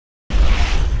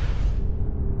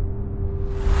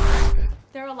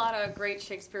There are a lot of great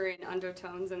Shakespearean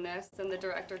undertones in this, and the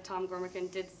director Tom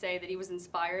Gormican did say that he was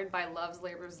inspired by Love's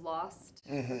Labour's Lost.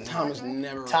 Tom has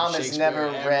never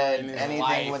read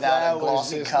anything without a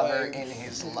glossy cover in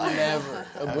his life. Never.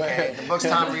 Okay, the books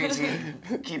Tom reads, he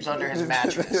keeps under his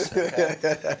mattress.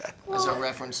 Okay? As a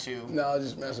reference to. No, I was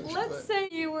just messing with you. Let's say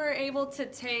you were able to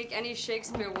take any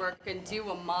Shakespeare work and do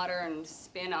a modern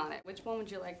spin on it. Which one would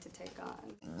you like to take on?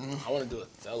 I want to do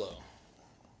Othello.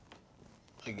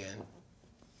 Again.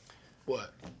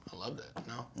 What? I love that.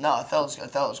 No? No,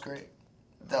 Othello's great.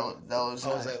 Othello's.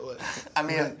 Oh, is that what? I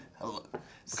mean,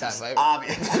 It's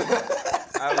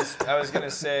obvious. I was gonna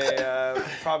say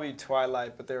probably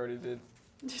Twilight, but they already did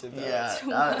that. Yeah,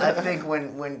 I think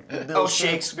when Bill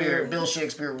Shakespeare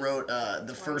wrote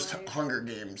the first Hunger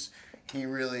Games, he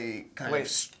really kind of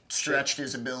stretched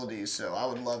his abilities. So I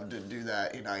would love to do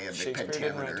that in iambic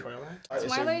pentameter.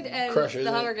 Twilight and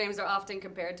the Hunger Games are often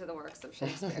compared to the works of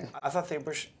Shakespeare. I thought they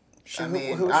were. I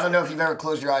mean, I don't know if you've ever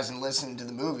closed your eyes and listened to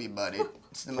the movie, but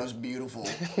it's the most beautiful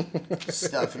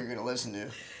stuff you're gonna listen to.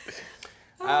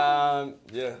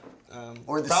 Yeah.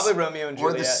 Or probably Romeo and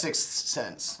Juliet. Or The Sixth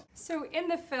Sense. So in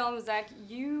the film, Zach,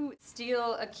 you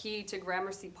steal a key to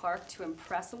Gramercy Park to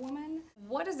impress a woman.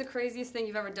 What is the craziest thing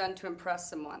you've ever done to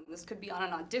impress someone? This could be on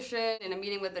an audition, in a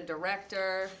meeting with the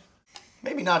director.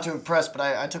 Maybe not to impress, but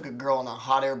I took a girl on a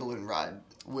hot air balloon ride,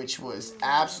 which was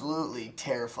absolutely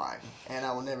terrifying, and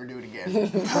I will never do it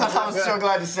again. I was so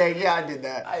glad to say, yeah, I did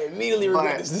that. I immediately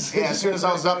regret this decision. Yeah, as soon as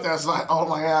I was up there, I was like, oh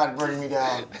my God, bring me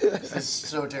down. This is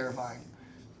so terrifying.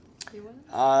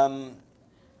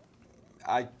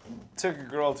 I took a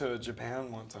girl to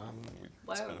Japan one time.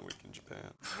 We spent a week in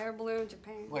Japan. Air balloon,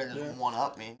 Japan. What does one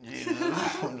up mean?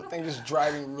 I think just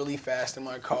driving really fast in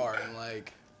my car and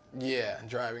like, yeah,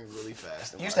 driving really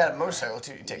fast. You used to have a motorcycle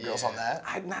too. You take girls on that?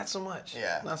 Not so much.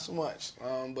 Yeah. Not so much.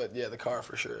 But yeah, the car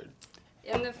for sure.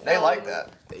 In the film, they like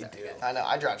that. They do. I know.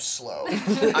 I drive slow.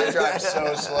 I drive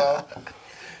so slow.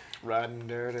 Riding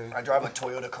dirty. I drive a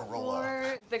Toyota Corolla.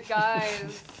 For the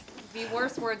guys, the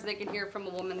worst words they can hear from a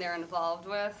woman they're involved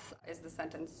with is the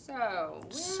sentence, so, where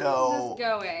is this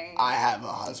going? I have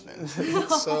a husband.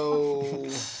 So...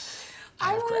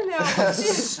 I want to know.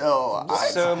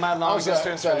 So my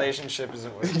long-distance relationship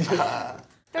isn't working.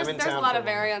 There's a lot of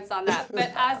variance on that.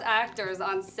 But as actors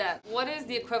on set, what is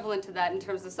the equivalent to that in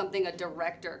terms of something a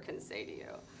director can say to you?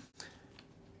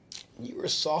 You were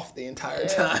soft the entire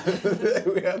time.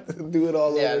 We have to do it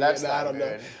all over again. That's I don't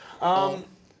good. know.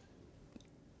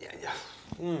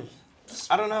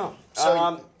 I don't know.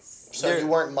 So you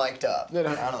weren't mic'd up. No.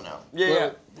 I don't know.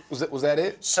 Yeah. Was that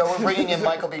it? So we're bringing in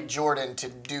Michael B. Jordan to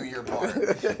do your part.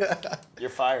 You're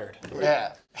fired.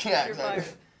 Yeah. Yeah. You're fired.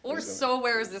 Or so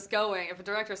where is this going? If a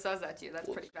director says that to you, that's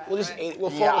pretty bad. We'll just right?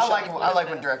 I like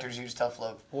when directors use tough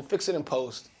love. We'll fix it in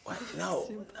post. What?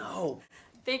 No.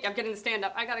 I'm getting the stand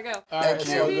up. I gotta go. All right, Thank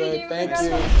you. so good. Thank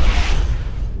you.